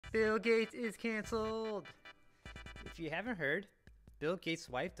Bill Gates is canceled! If you haven't heard, Bill Gates'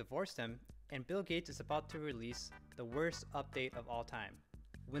 wife divorced him, and Bill Gates is about to release the worst update of all time,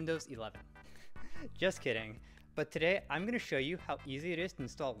 Windows 11. Just kidding, but today I'm going to show you how easy it is to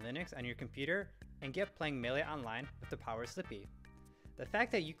install Linux on your computer and get playing Melee online with the power of Slippy. The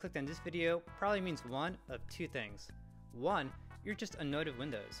fact that you clicked on this video probably means one of two things. One, you're just annoyed with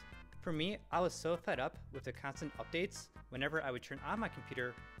Windows. For me, I was so fed up with the constant updates whenever I would turn on my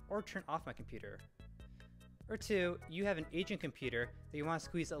computer or turn off my computer. Or two, you have an aging computer that you want to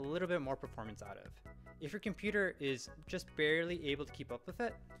squeeze a little bit more performance out of. If your computer is just barely able to keep up with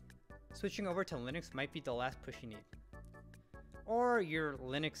it, switching over to Linux might be the last push you need. Or you're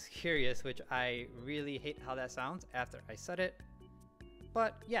Linux curious, which I really hate how that sounds after I said it.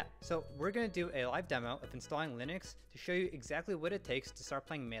 But yeah, so we're going to do a live demo of installing Linux to show you exactly what it takes to start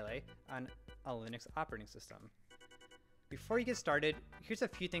playing Melee on a Linux operating system. Before you get started, here's a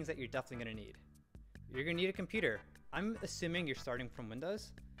few things that you're definitely going to need. You're going to need a computer. I'm assuming you're starting from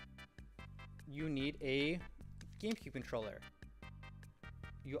Windows. You need a GameCube controller.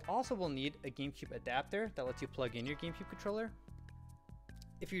 You also will need a GameCube adapter that lets you plug in your GameCube controller.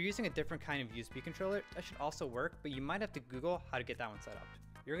 If you're using a different kind of USB controller, that should also work, but you might have to Google how to get that one set up.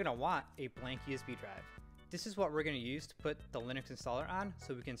 You're going to want a blank USB drive. This is what we're going to use to put the Linux installer on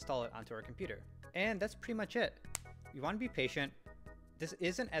so we can install it onto our computer. And that's pretty much it. You want to be patient. This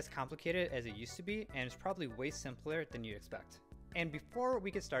isn't as complicated as it used to be, and it's probably way simpler than you expect. And before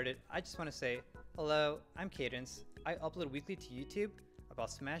we get started, I just want to say, hello, I'm Cadence. I upload weekly to YouTube about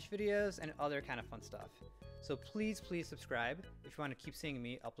Smash videos and other kind of fun stuff. So please subscribe if you want to keep seeing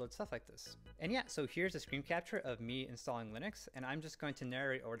me upload stuff like this. And yeah, so here's a screen capture of me installing Linux, and I'm just going to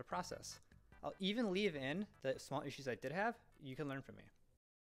narrate over the process. I'll even leave in the small issues I did have. You can learn from me.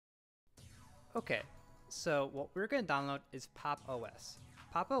 Okay, so what we're going to download is PopOS.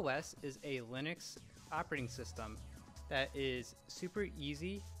 PopOS is a Linux operating system that is super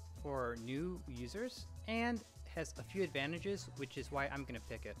easy for new users and has a few advantages, which is why I'm going to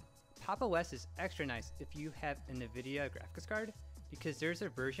pick it. PopOS is extra nice if you have a NVIDIA graphics card, because there's a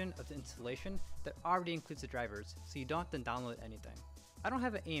version of the installation that already includes the drivers, so you don't have to download anything. I don't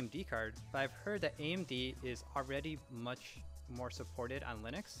have an AMD card, but I've heard that AMD is already much more supported on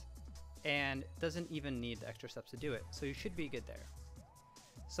Linux and doesn't even need the extra steps to do it, so you should be good there.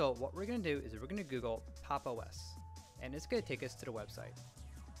 So what we're going to do is we're going to Google PopOS, and it's going to take us to the website.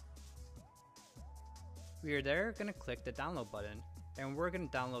 We are there going to click the download button, and we're going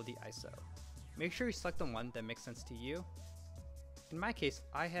to download the ISO. Make sure you select the one that makes sense to you. In my case,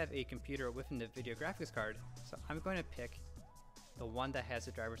 I have a computer with a NVIDIA graphics card, so I'm going to pick the one that has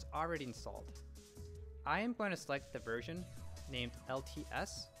the drivers already installed. I am going to select the version named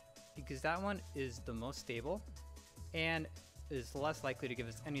LTS because that one is the most stable and is less likely to give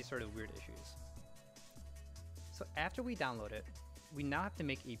us any sort of weird issues. So after we download it, we now have to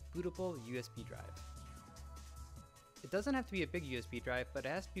make a bootable USB drive. It doesn't have to be a big USB drive, but it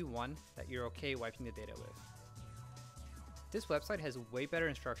has to be one that you're okay wiping the data with. This website has way better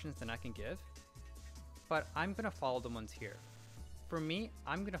instructions than I can give, but I'm going to follow the ones here. For me,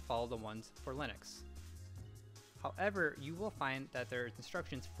 I'm going to follow the ones for Linux. However, you will find that there are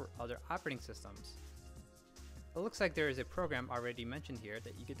instructions for other operating systems. It looks like there is a program already mentioned here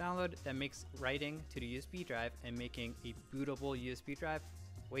that you can download that makes writing to the USB drive and making a bootable USB drive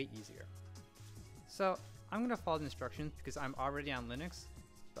way easier. So I'm going to follow the instructions because I'm already on Linux,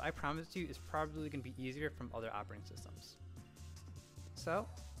 but I promise you it's probably going to be easier from other operating systems. So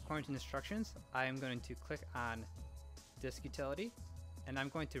according to the instructions, I am going to click on Disk Utility, and I'm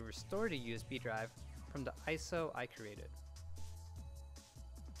going to restore the USB drive from the ISO I created.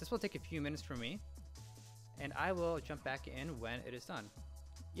 This will take a few minutes for me, and I will jump back in when it is done.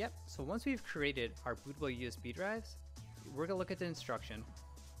 Yep, so once we've created our bootable USB drives, we're going to look at the instruction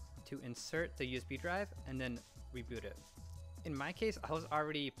to insert the USB drive and then reboot it. In my case, I was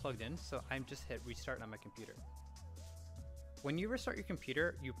already plugged in, so I'm just hit restart on my computer. When you restart your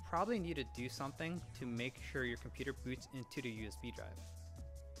computer, you probably need to do something to make sure your computer boots into the USB drive.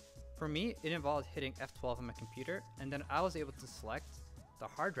 For me, it involved hitting F12 on my computer, and then I was able to select the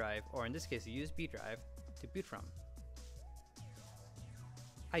hard drive, or in this case, the USB drive, to boot from.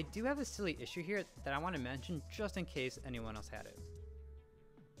 I do have a silly issue here that I want to mention just in case anyone else had it.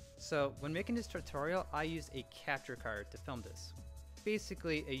 So when making this tutorial, I used a capture card to film this.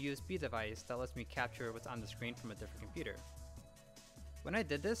 Basically a USB device that lets me capture what's on the screen from a different computer. When I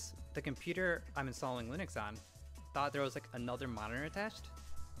did this, the computer I'm installing Linux on thought there was like another monitor attached,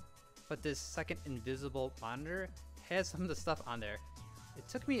 but this second invisible monitor has some of the stuff on there. It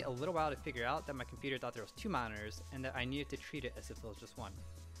took me a little while to figure out that my computer thought there was two monitors and that I needed to treat it as if it was just one.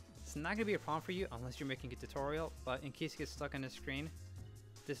 It's not going to be a problem for you unless you're making a tutorial, but in case you get stuck on the screen,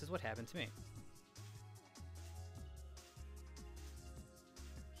 this is what happened to me.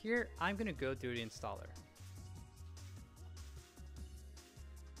 Here, I'm going to go through the installer.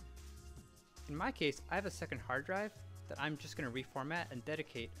 In my case, I have a second hard drive that I'm just going to reformat and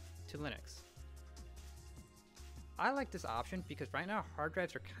dedicate to Linux. I like this option because right now hard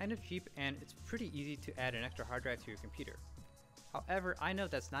drives are kind of cheap and it's pretty easy to add an extra hard drive to your computer. However, I know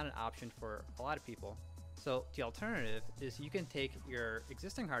that's not an option for a lot of people. So the alternative is you can take your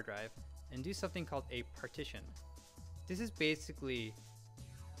existing hard drive and do something called a partition. This is basically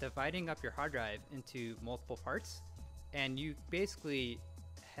dividing up your hard drive into multiple parts, and you basically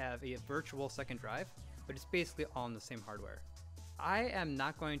have a virtual second drive, but it's basically all on the same hardware. I am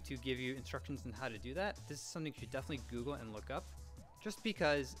not going to give you instructions on how to do that. This is something you should definitely Google and look up, just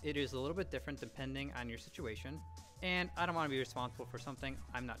because it is a little bit different depending on your situation, and I don't want to be responsible for something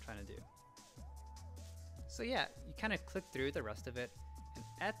I'm not trying to do. So yeah, you kind of click through the rest of it, and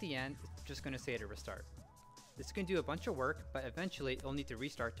at the end, it's just going to say to restart. This can do a bunch of work, but eventually it'll need to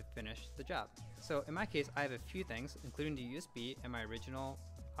restart to finish the job. So in my case, I have a few things, including the USB and my original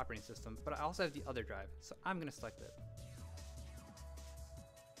operating system, but I also have the other drive, so I'm going to select it.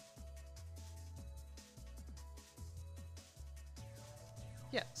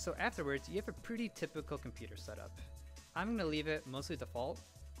 Yeah, so afterwards, you have a pretty typical computer setup. I'm going to leave it mostly default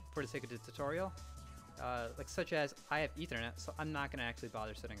for the sake of the tutorial, such as I have Ethernet, so I'm not going to actually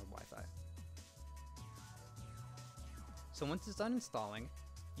bother setting up Wi-Fi. So once it's done installing,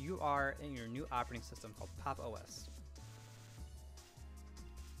 you are in your new operating system called PopOS.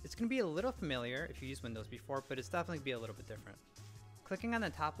 It's going to be a little familiar if you used Windows before, but it's definitely going to be a little bit different. Clicking on the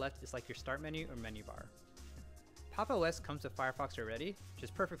top left is like your start menu or menu bar. PopOS comes with Firefox already, which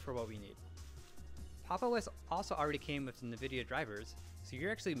is perfect for what we need. PopOS also already came with NVIDIA drivers, so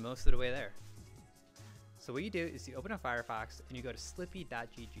you're actually most of the way there. So what you do is you open up Firefox and you go to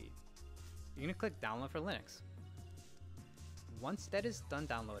slippy.gg. You're going to click download for Linux. Once that is done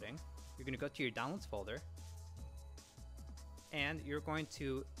downloading, you're going to go to your downloads folder and you're going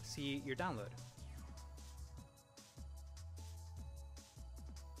to see your download.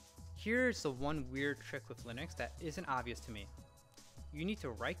 Here's the one weird trick with Linux that isn't obvious to me. You need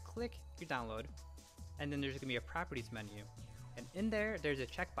to right click your download, and then there's going to be a properties menu, and in there's a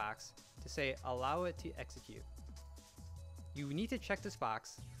checkbox to say allow it to execute. You need to check this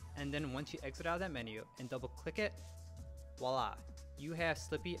box, and then once you exit out of that menu and double click it, voila, you have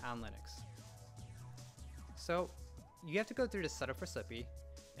Slippy on Linux. So you have to go through the setup for Slippy,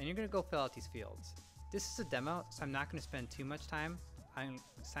 and you're going to go fill out these fields. This is a demo, so I'm not going to spend too much time on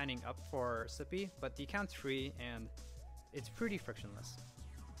signing up for Slippy, but the account's free and it's pretty frictionless.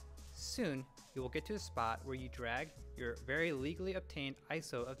 Soon, you will get to a spot where you drag your very legally obtained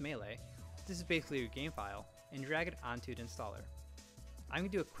ISO of Melee, this is basically your game file, and drag it onto the installer. I'm going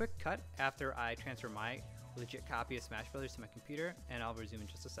to do a quick cut after I transfer my legit copy of Smash Brothers to my computer, and I'll resume in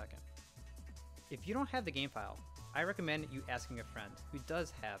just a second. If you don't have the game file, I recommend you asking a friend who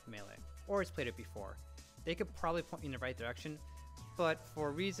does have Melee, or has played it before. They could probably point you in the right direction, but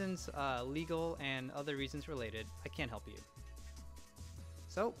for reasons legal and other reasons related, I can't help you.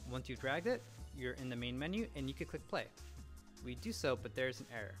 So once you've dragged it, you're in the main menu and you can click play. We do so, but there's an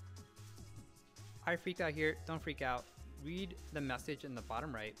error. I freaked out here, don't freak out. Read the message in the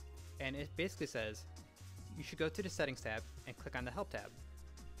bottom right, and it basically says you should go to the settings tab and click on the help tab.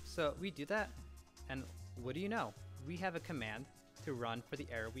 So we do that, and what do you know? We have a command to run for the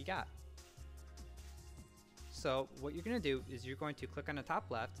error we got. So what you're going to do is you're going to click on the top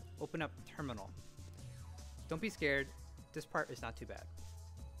left, open up terminal. Don't be scared, this part is not too bad.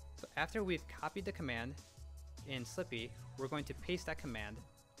 So after we've copied the command in Slippy, we're going to paste that command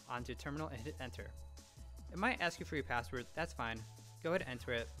onto terminal and hit enter. It might ask you for your password, that's fine, go ahead and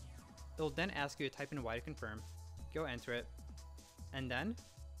enter it. It'll then ask you to type in Y to confirm, go enter it, and then,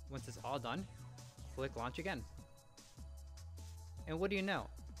 once it's all done, click launch again. And what do you know?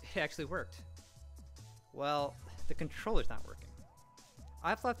 It actually worked. Well, the controller's not working.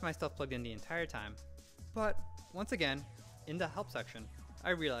 I've left my stuff plugged in the entire time, but once again, in the help section,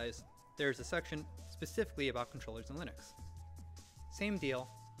 I realized there's a section specifically about controllers in Linux. Same deal,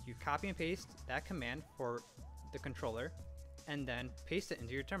 you copy and paste that command for the controller, and then paste it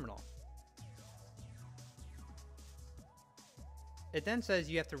into your terminal. It then says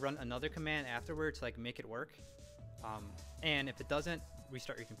you have to run another command afterwards to make it work, and if it doesn't,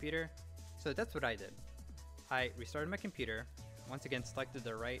 restart your computer. So that's what I did. I restarted my computer, once again selected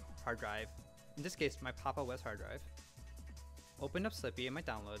the right hard drive, in this case my PopOS hard drive, opened up Slippy in my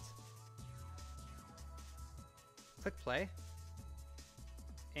downloads, click play,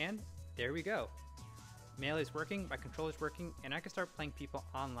 And there we go. Melee is working, my controller's working, and I can start playing people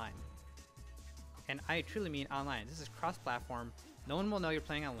online. And I truly mean online. This is cross-platform. No one will know you're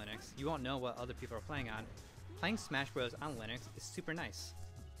playing on Linux. You won't know what other people are playing on. Playing Smash Bros. On Linux is super nice.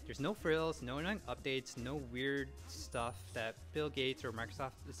 There's no frills, no annoying updates, no weird stuff that Bill Gates or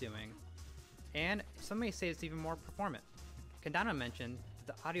Microsoft is doing. And some may say it's even more performant. Kandana mentioned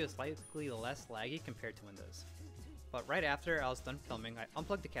that the audio is slightly less laggy compared to Windows. But right after I was done filming, I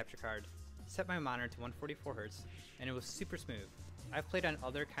unplugged the capture card, set my monitor to 144Hz, and it was super smooth. I've played on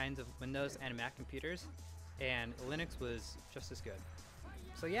other kinds of Windows and Mac computers, and Linux was just as good.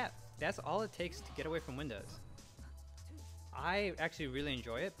 So yeah, that's all it takes to get away from Windows. I actually really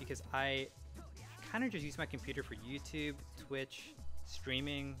enjoy it because I kind of just use my computer for YouTube, Twitch,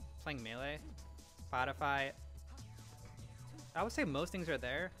 streaming, playing Melee, Spotify. I would say most things are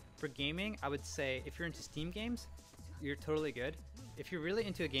there. For gaming, I would say if you're into Steam games, you're totally good. If you're really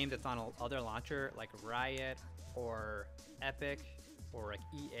into a game that's on other launcher like Riot or Epic or like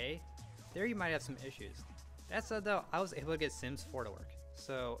EA, there you might have some issues. That said though, I was able to get Sims 4 to work.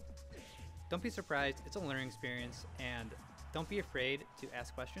 So don't be surprised, it's a learning experience, and don't be afraid to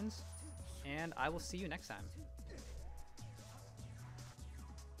ask questions, and I will see you next time.